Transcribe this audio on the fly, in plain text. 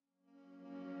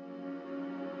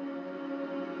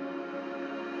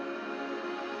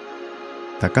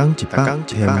逐天一百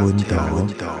天文图，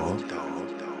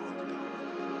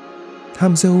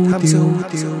探索宇宙。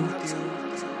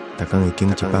逐天会经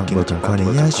一百无同款的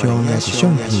影像也是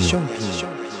相片，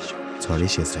带你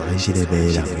熟悉咱这个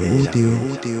迷人的宇宙。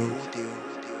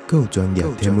还有专业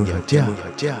天文学者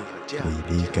为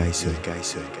你解说。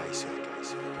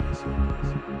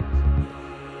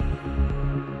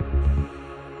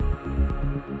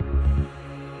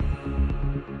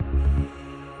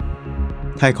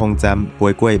太空站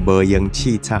飞过无闲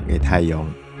刺鑿的太阳。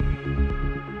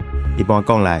一般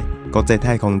讲来，国际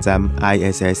太空站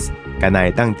ISS 敢若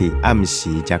会当伫暗时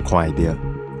才看会到。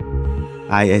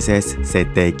ISS 是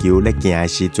地球咧行的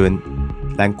时阵，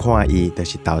咱看伊就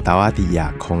是豆豆仔伫夜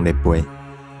空咧飞。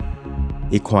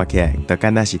伊看起来就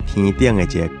敢若是天顶的一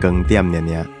个光点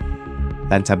尔，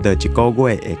咱差不多一个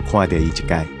月会看到伊一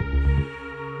届。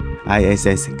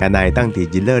ISS 敢若会当伫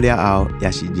日落了后，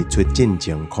也是日出进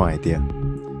前看会到。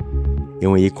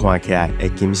因为伊看起来会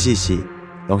金死死，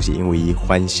拢是因为伊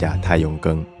反射太阳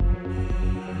光。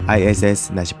ISS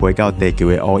若是飞到地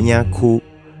球的乌影区，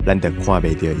咱就看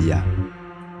袂到伊啊。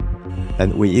咱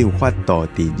唯一有法度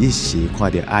伫日时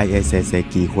看到 ISS 的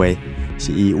机会，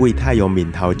是伊为太阳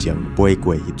面头前飞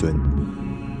过迄阵。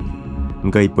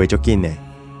不过伊飞足紧的，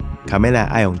卡梅拉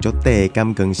爱用足短的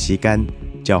感光时间，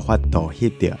才有法度翕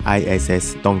到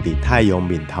ISS 挡伫太阳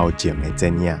面头前的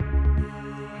剪影。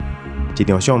一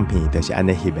张相片就是安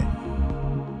尼翕的，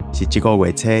是这个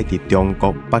月初伫中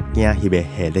国北京翕的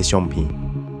系列相片，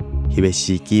翕的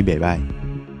时机袂歹。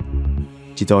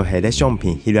一组系列相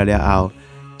片翕了后，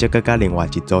再甲另外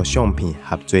一组相片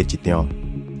合做一张。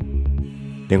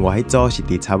另外迄组是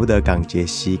伫差不多同一个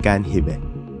时间翕的，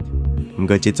不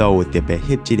过这组有特别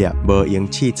翕一粒无闲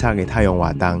刺鑿的太阳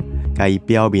活动，甲伊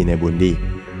表面的纹理。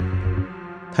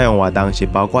太阳活动是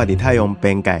包括伫太阳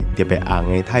边界特别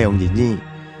红的太阳日子。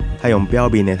太阳表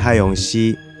面的太阳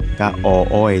丝，甲乌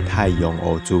乌的太阳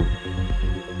乌珠，